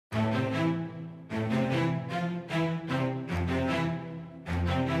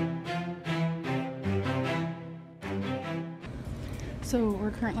So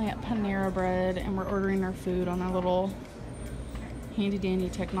we're currently at Panera Bread and we're ordering our food on our little handy dandy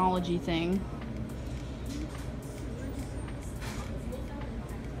technology thing.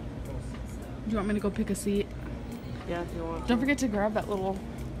 Do you want me to go pick a seat? Yeah, if you want. Don't forget to grab that little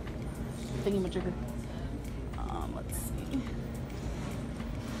thingy-majigger. Let's see.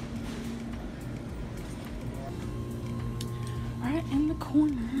 Right in the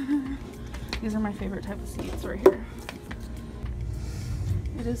corner. These are my favorite type of seats right here.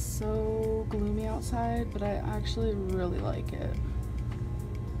 It is so gloomy outside, but I actually really like it.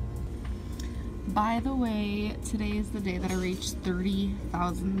 By the way, today is the day that I reached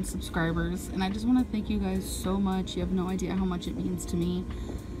 30,000 subscribers, and I just want to thank you guys so much. You have no idea how much it means to me.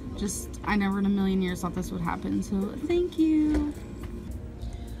 I never in a million years thought this would happen, so thank you.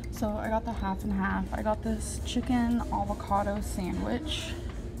 So I got the half and half. I got this chicken avocado sandwich.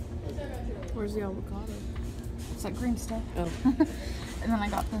 Where's the avocado? It's that green stuff. Oh. And then I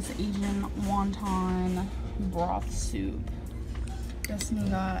got this Asian wonton broth soup. Destiny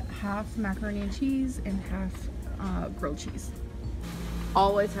got half macaroni and cheese and half grilled cheese.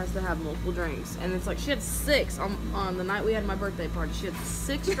 Always has to have multiple drinks, and it's like she had 6 on the night we had my birthday party. She had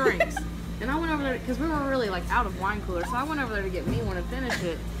 6 drinks, and I went over there because we were really like out of wine cooler, so I went over there to get me one and finish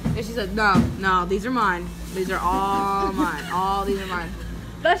it. And she said, "No, these are mine. These are all mine. All these are mine."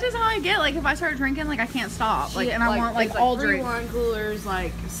 That's just how I get. Like if I start drinking, like I can't stop. Like and I want like all 3 drinks. wine coolers,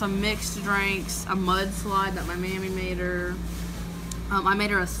 like some mixed drinks, a mudslide that my mammy made her. I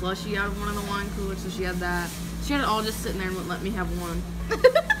made her a slushie out of one of the wine coolers, so she had that. She had it all just sitting there and wouldn't let me have one.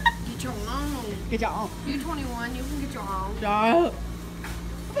 Get your own. Get your own. You're 21, you can get your own. Stop.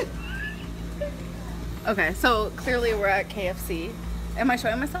 Okay, so clearly we're at KFC. Am I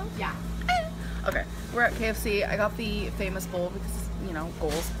showing myself? Yeah. Okay, we're at KFC. I got the famous bowl because, you know,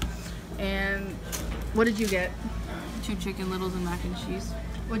 goals. And what did you get? 2 chicken littles and mac and cheese.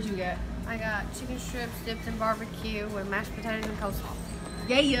 What'd you get? I got chicken strips dipped in barbecue with mashed potatoes and coleslaw.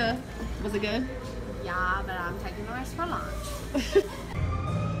 Yeah. Was it good? Yeah, but I'm taking the rest for lunch.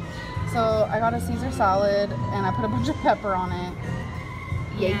 So I got a Caesar salad and I put a bunch of pepper on it.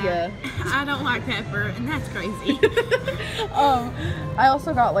 Yeah. I don't like pepper, and that's crazy. I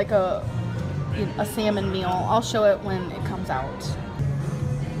also got like a salmon meal. I'll show it when it comes out.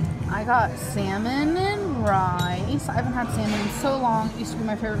 I got salmon and rice. I haven't had salmon in so long. It used to be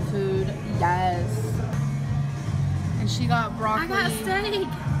my favorite food. Yes. And she got broccoli. I got steak.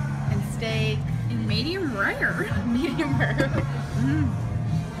 And steak. And medium rare. Medium rare.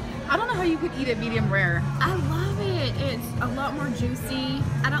 I don't know how you could eat it medium rare. I love it. It's a lot more juicy.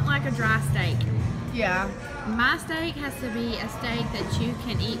 I don't like a dry steak. Yeah. My steak has to be a steak that you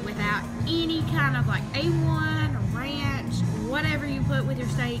can eat without any kind of like A1 or ranch, whatever you put with your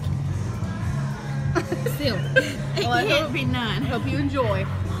steak. Still, Well, it can't be none. Hope you enjoy.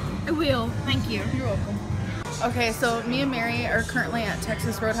 I will. Thank you. You're welcome. Okay, so me and Mary are currently at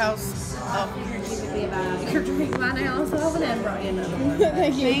Texas Roadhouse. You're drinking my nails off and then brought you another one.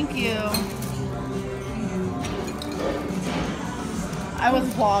 Thank you. I was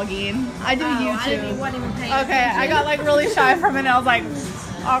vlogging. I do YouTube. Wasn't even paying Okay, I got like really shy from it and I was like,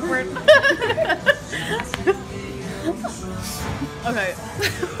 awkward. Okay.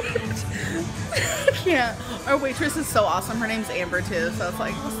 I can't. Our waitress is so awesome. Her name's Amber too, so it's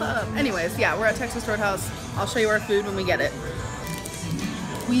like, what's up? Anyways, yeah, we're at Texas Roadhouse. I'll show you our food when we get it.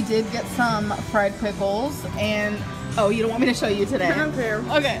 We did get some fried pickles and, oh, you don't want me to show you today? I don't care.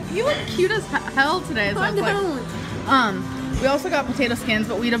 Okay. You look cute as hell today. So I it's don't. We also got potato skins,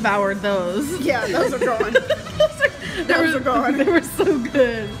 but we devoured those. Yeah, those are gone. Those are gone. They were so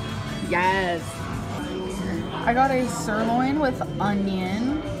good. Yes. I got a sirloin with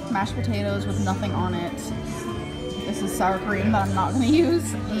onion, mashed potatoes with nothing on it. This is sour cream that I'm not going to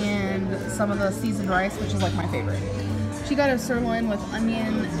use, and some of the seasoned rice, which is like my favorite. She got a sirloin with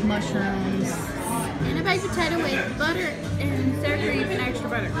onion, mushrooms, And a baked potato with butter and sour cream and extra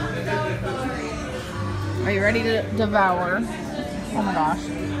butter. Are you ready to devour? Oh my gosh.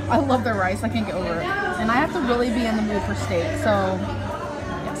 I love their rice. I can't get over it. And I have to really be in the mood for steak, so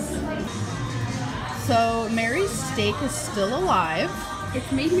yes. So Mary's steak is still alive.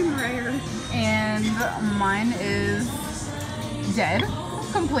 It's medium rare. And mine is dead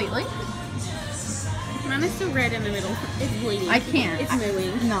completely. Mine is still red in the middle. It's bleeding. I can't. It's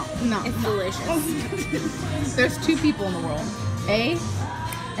mooing. No. It's delicious. There's 2 people in the world. A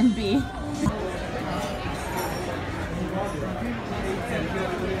and B.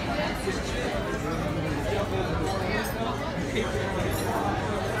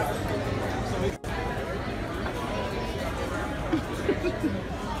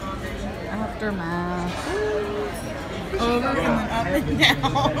 Aftermath. Over and then up and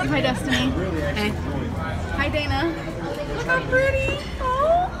down. Hi, Destiny. Hey. Hi, Dana. Look how pretty.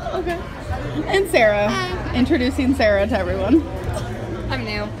 Oh, okay. And Sarah. Hi. Introducing Sarah to everyone. I'm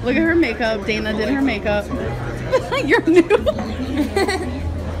new. Look at her makeup. Dana did her makeup. You're new.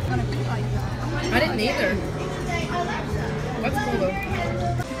 I didn't either. That's cool though.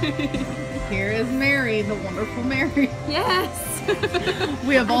 Here is Mary, the wonderful Mary. Yes.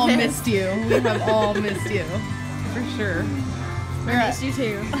 We have all missed you. We have all missed you. For sure. I missed you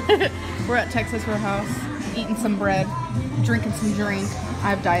too. We're at Texas Roadhouse, eating some bread, drinking some drink. I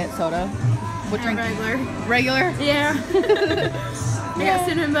have diet soda. What drink? Regular. Regular? Yeah. Yeah,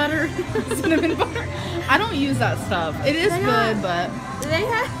 cinnamon butter. Cinnamon butter. I don't use that stuff. It is good, but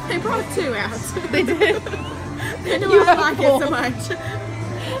They brought 2 out. they did. They know You I have like both. it so much.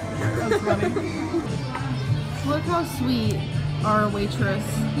 That's funny. Look how sweet our waitress.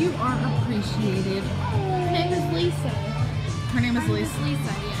 You are appreciated. Her name is Lisa. Her name is Lisa. Lisa,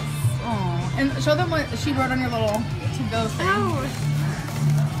 yes. Oh, and show them what she wrote on your little to-go thing. Oh.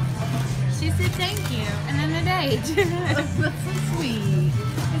 She said thank you, and then the date. That's so sweet.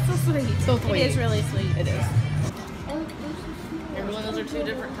 It's so sweet. So sweet. It is really sweet. It is. Those are 2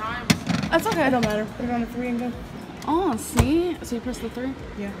 different times. That's okay. It don't matter. Put it on a 3 and go. Oh, see? So you press the 3?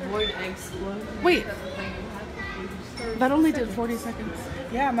 Yeah. Avoid explode. Wait. That only did 40 seconds.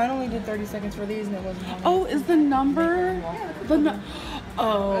 Yeah, mine only did 30 seconds for these and it wasn't long. Oh, is the number?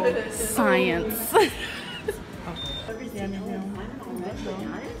 Oh, science. Yeah, no.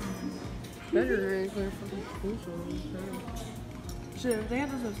 Better Shit, if they had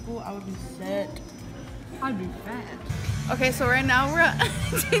this at school, I would be set. I'd be fat. Okay, so right now we're at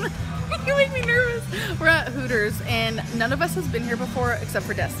you make me nervous. We're at Hooters and none of us has been here before except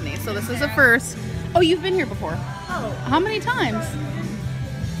for Destiny. So this is a first. Oh, you've been here before. Oh. How many times?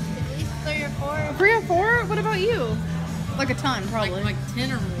 At least 3 or 4. 3 or 4? What about you? Like a ton, probably. like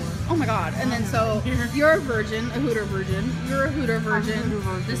 10 or more. Oh my god. And then so you're a virgin, a Hooter virgin. You're a Hooter virgin.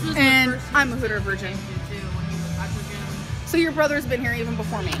 This was And the first I'm a Hooter virgin. too when he was, I forget. So your brother's been here even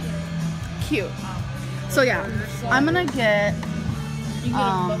before me. Cute. So yeah, I'm gonna get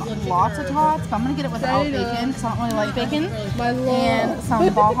lots of tots, but I'm gonna get it without bacon because I don't really like bacon. And some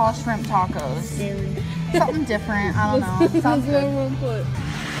Baja shrimp tacos. Something different. I don't know. Sounds good.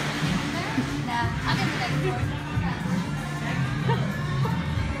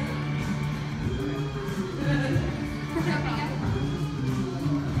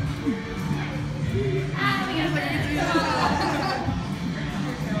 I'll get the next one.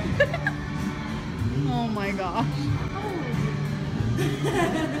 Oh my gosh.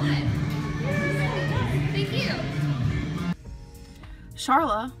 Thank you.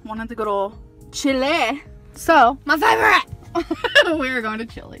 Charla wanted to go to Chile. So, my favorite! We're going to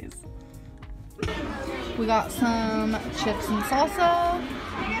Chili's. We got some chips and salsa.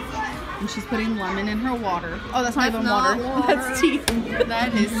 And she's putting lemon in her water. Oh, that's not even water. That's tea.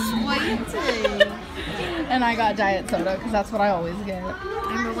 That is sweet tea. And I got diet soda because that's what I always get.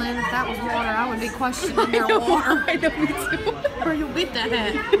 Amberlynn, if that was water, I would be questioning your water. I know, me too. Where you get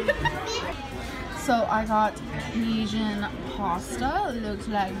that? So I got Asian pasta. It looks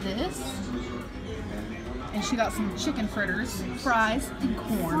like this. And she got some chicken fritters, fries, and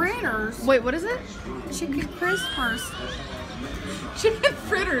corn. Fritters? Wait, what is it? Chicken crispers. Chicken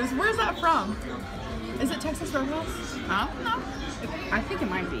fritters. Where's that from? Is it Texas Roadhouse? I don't know. I think it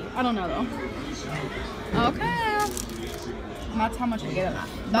might be. I don't know though. Okay. And that's how much I get of that.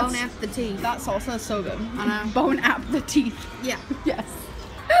 Bone at the teeth. That salsa is so good. I know. Bone at the teeth. Yeah. Yes.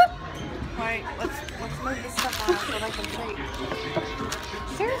 Wait, let's move this stuff out so they can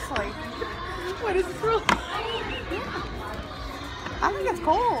see. Seriously. What is this real? I think it's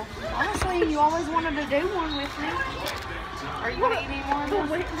cool. Honestly, you always wanted to do one with me. Are you going to eat any more of those?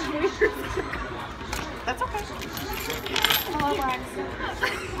 That's okay. Hello, Braxton.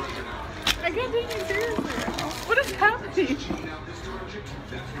 I can't take you seriously. What is happening?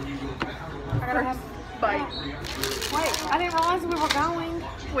 I gotta have Bite. Wait, I didn't realize we were going.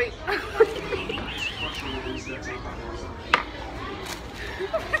 Wait.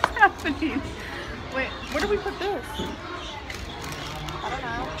 What's happening? Wait, where do we put this? I don't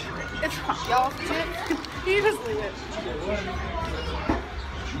know. It's fine. Y'all, chips. You just leave it.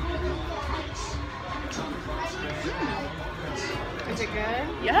 Is it good?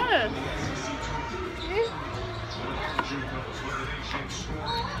 Yes.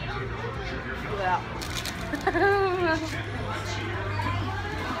 Yeah.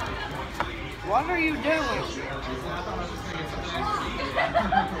 What are you doing?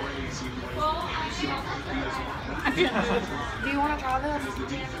 Do you want to try this?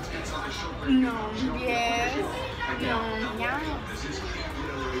 No. Yes. Yeah.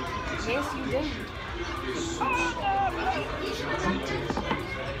 Yes, you do.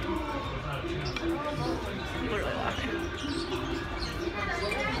 Literally laughing.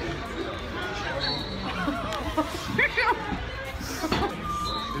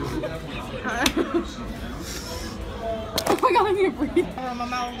 Oh my god, I can't breathe. My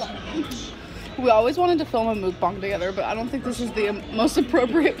mouth. We always wanted to film a mukbang together, but I don't think this is the most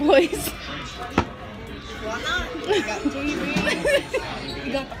appropriate place. Why not? You got TV.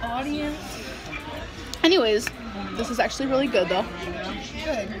 You got the audience. Anyways, this is actually really good though.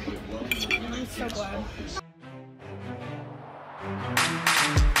 Good. I'm so glad.